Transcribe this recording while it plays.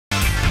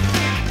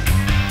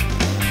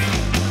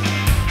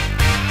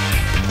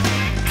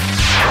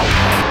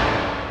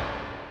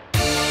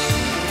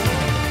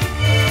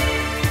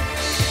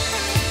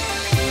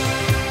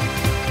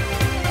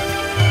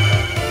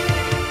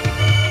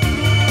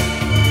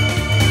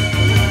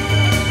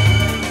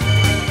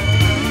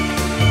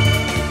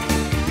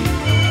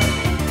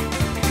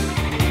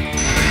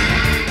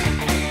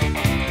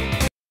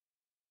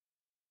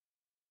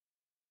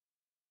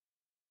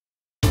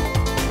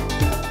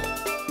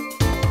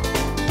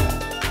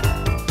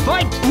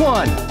Fight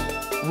one!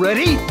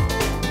 Ready?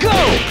 Go!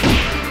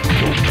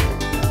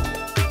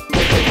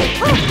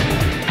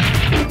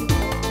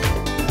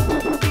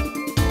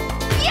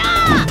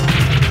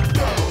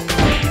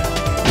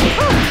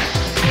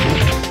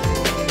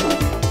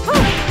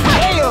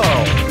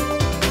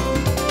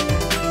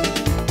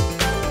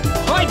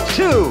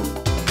 Two,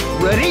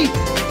 ready,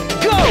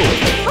 go!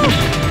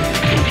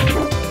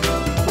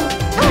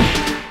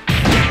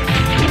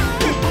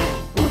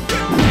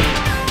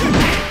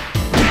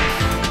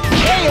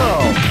 KO!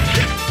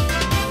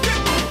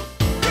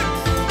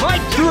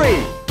 Fight three,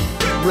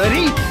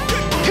 ready,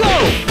 go!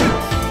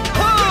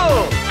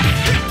 Oh!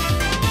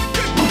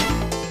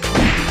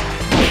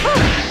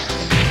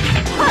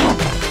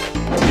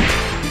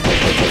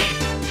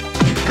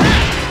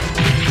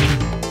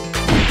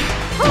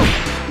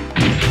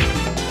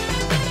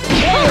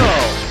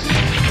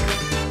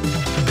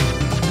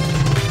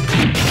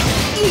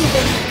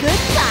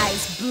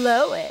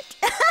 Blow it.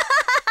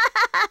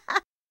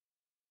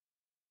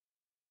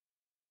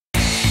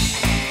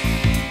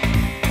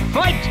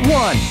 Fight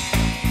one.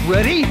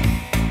 Ready?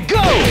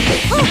 Go!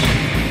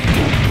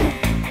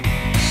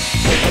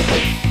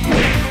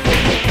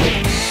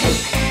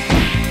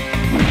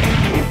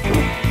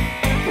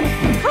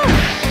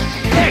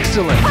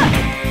 Excellent.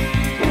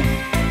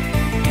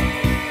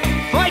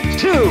 Fight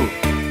two.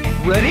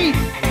 Ready?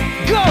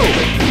 Go!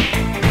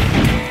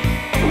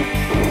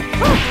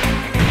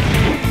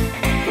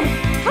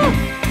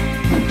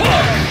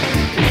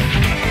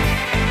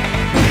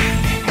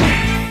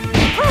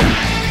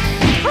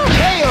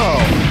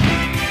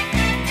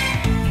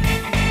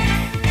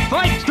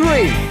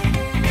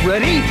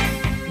 Ready?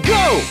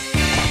 Go!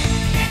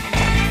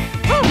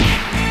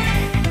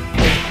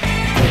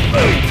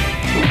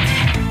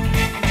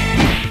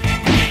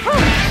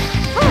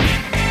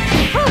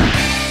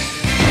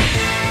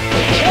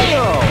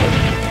 KO!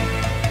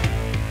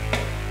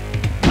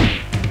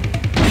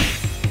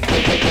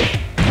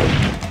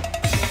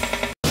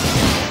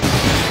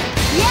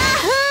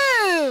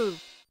 Yahoo!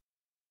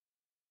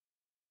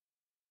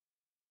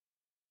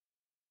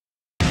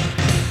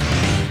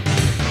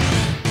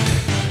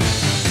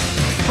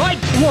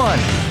 Fight one!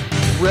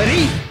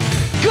 Ready?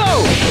 Go!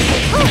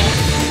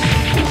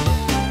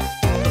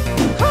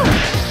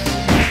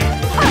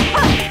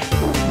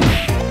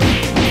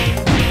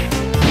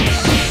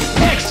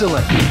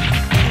 Excellent!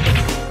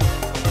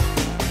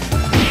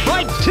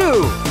 Fight two!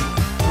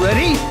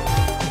 Ready?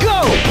 Go!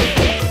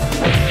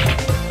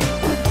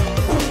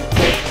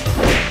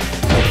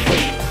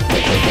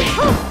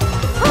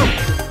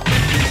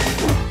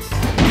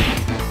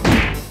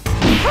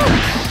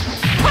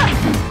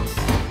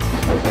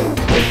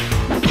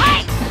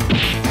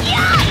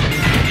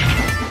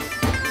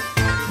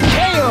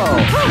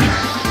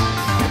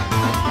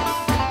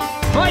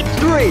 Fight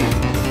three!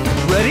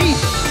 Ready?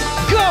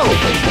 Go!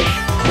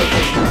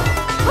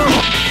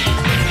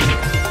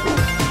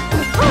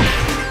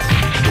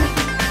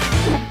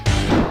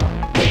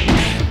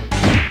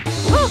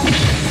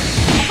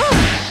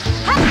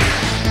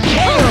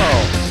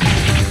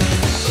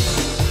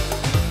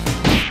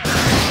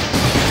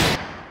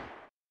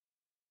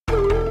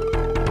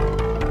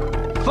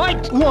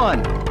 Fight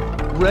one!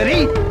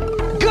 Ready?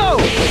 Go!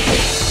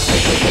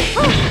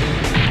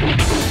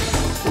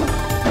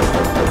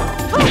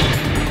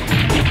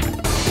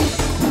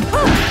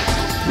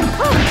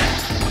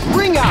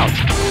 Ring out!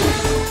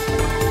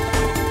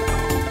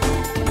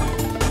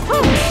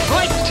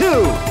 Fight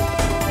two!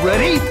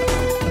 Ready?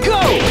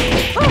 Go!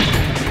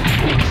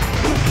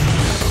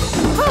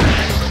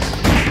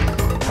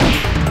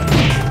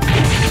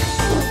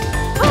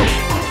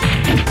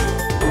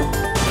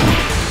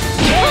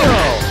 KO!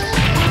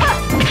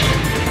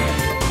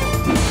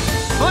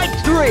 Fight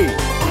three!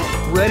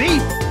 Ready?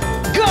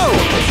 Go!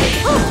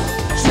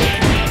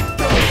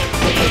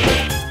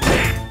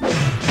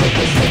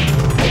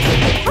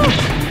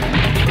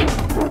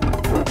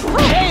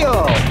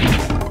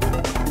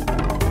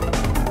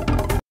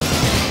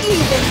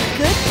 Even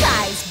good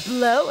guys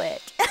blow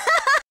it.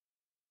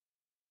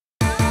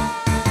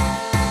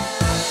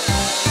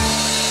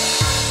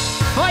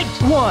 Fight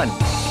one!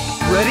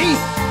 Ready?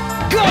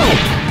 Go!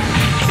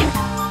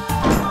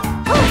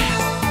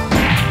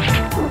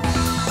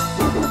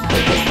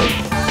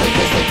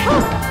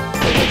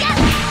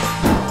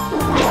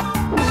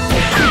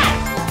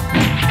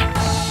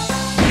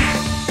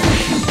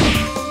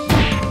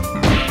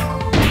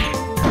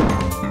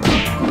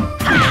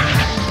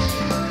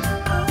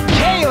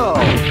 KO!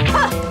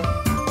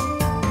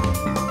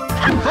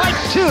 Fight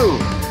two!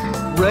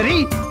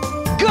 Ready?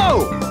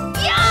 Go!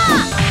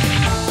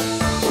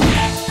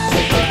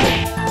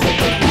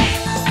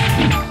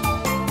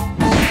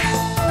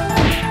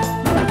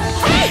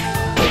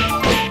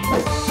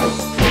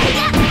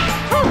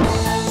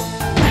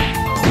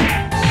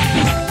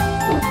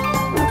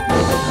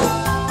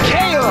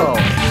 KO!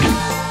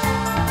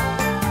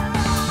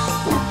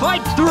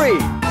 Fight three!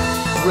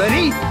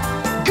 Ready?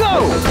 Go!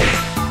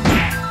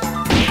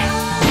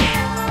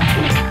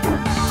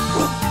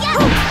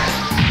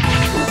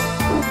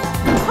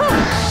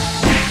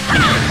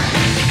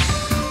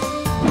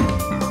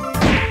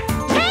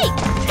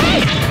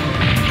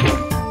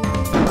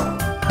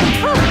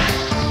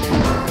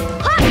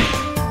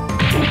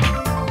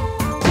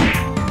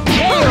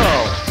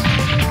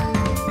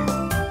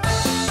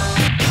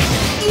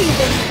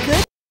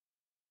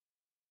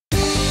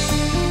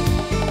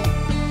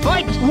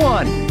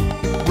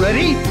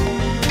 Ready?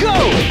 Go!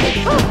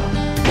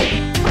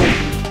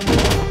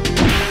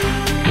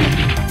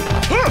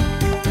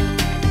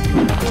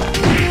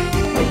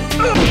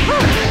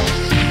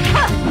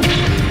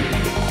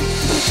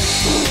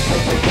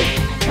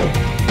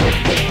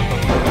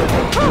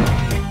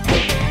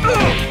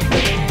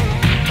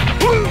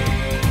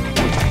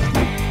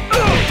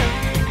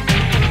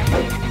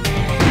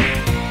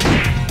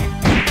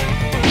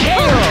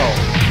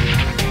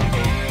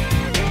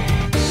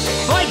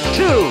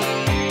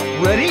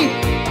 Ready?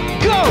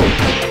 Go!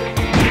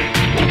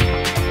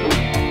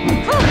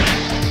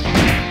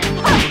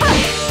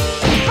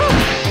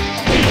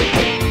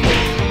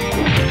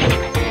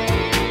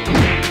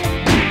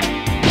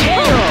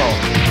 KO!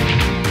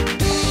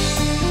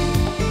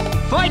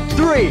 Fight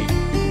 3!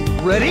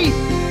 Ready?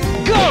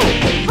 Go!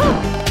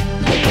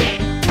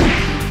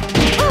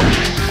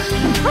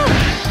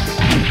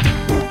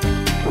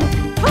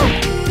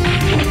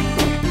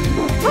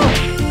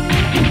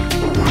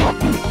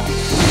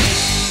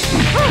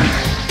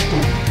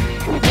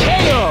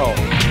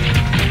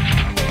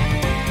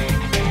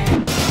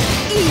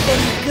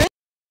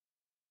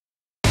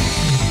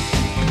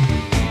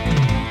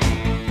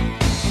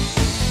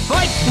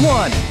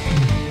 One.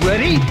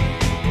 Ready?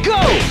 Go!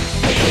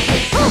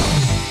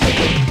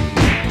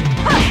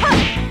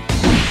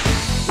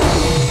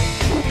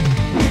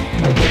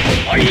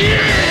 Oh yeah!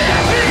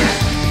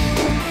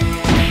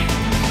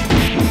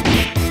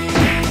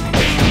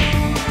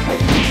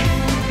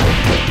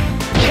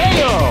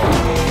 KO!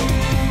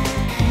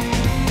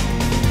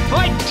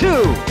 Fight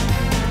 2.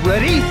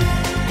 Ready?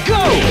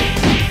 Go!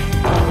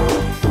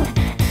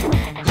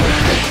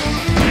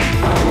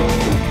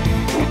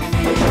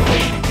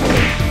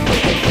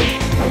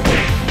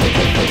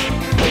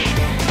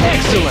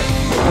 Excellent!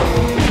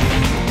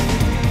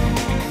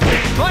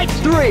 Fight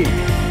 3!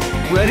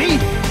 Ready?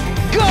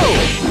 Go!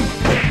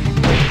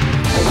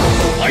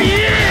 Oh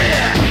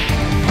yeah!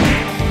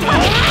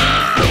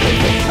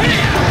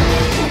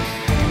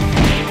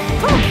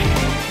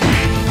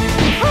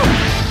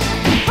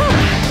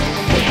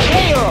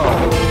 KO!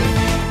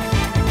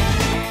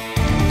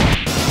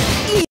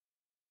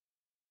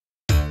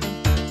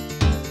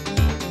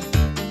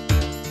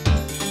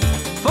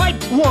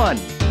 Fight 1!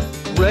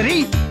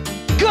 Ready?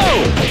 Go!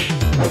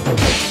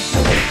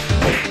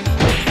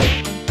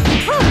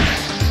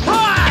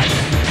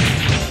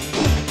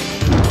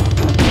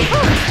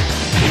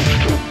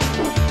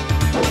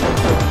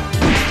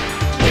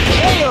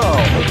 KO!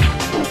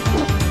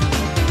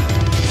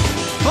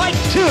 Fight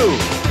 2!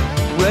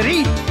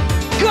 Ready?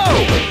 Go!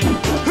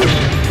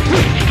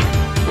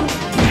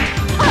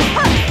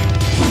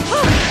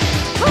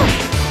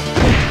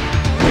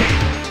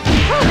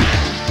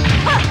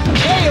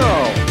 KO!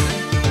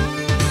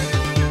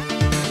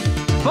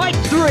 Fight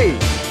 3!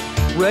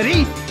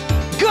 Ready?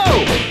 Go!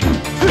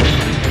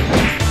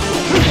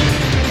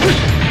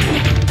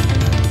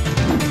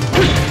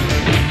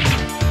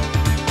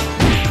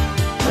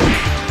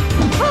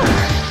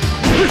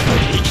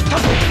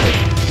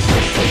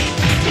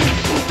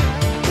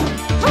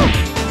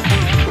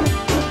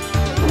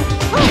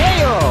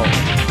 KO!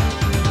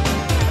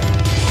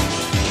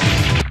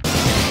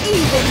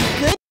 Even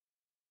good.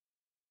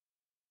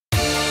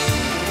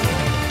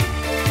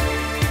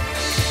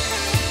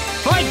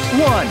 Fight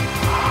 1!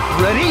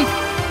 Ready?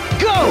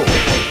 Go!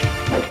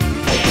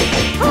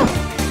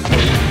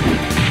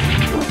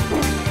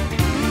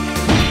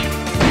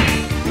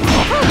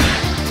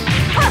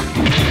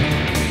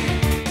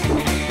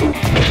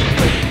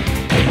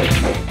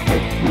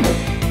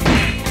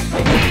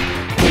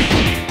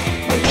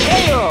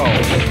 KO!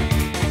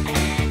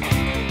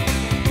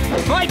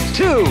 Fight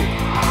 2!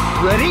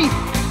 Ready?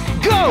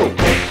 Go!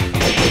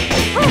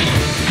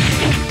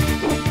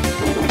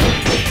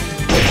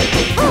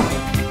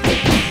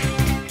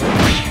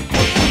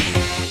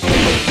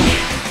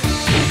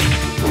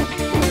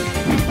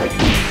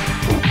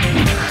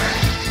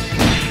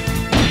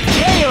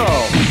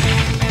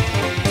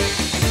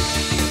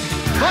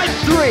 Fight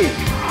 3!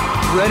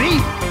 Ready?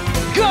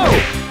 Go!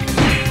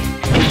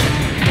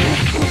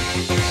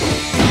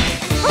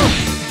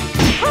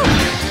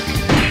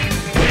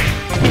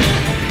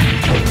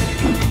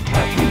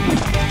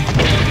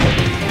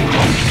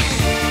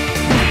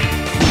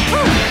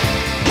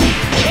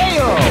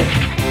 KO!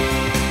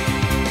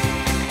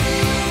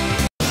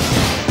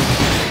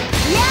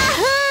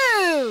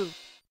 Yahoo!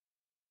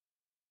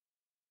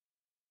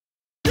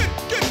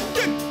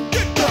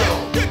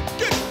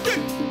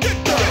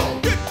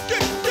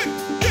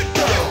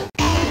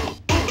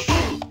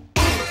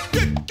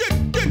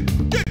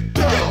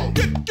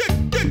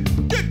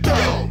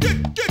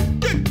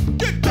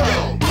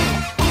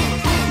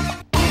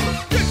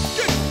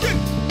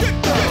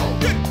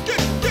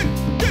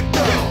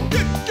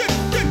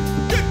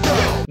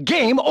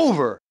 Game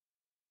over!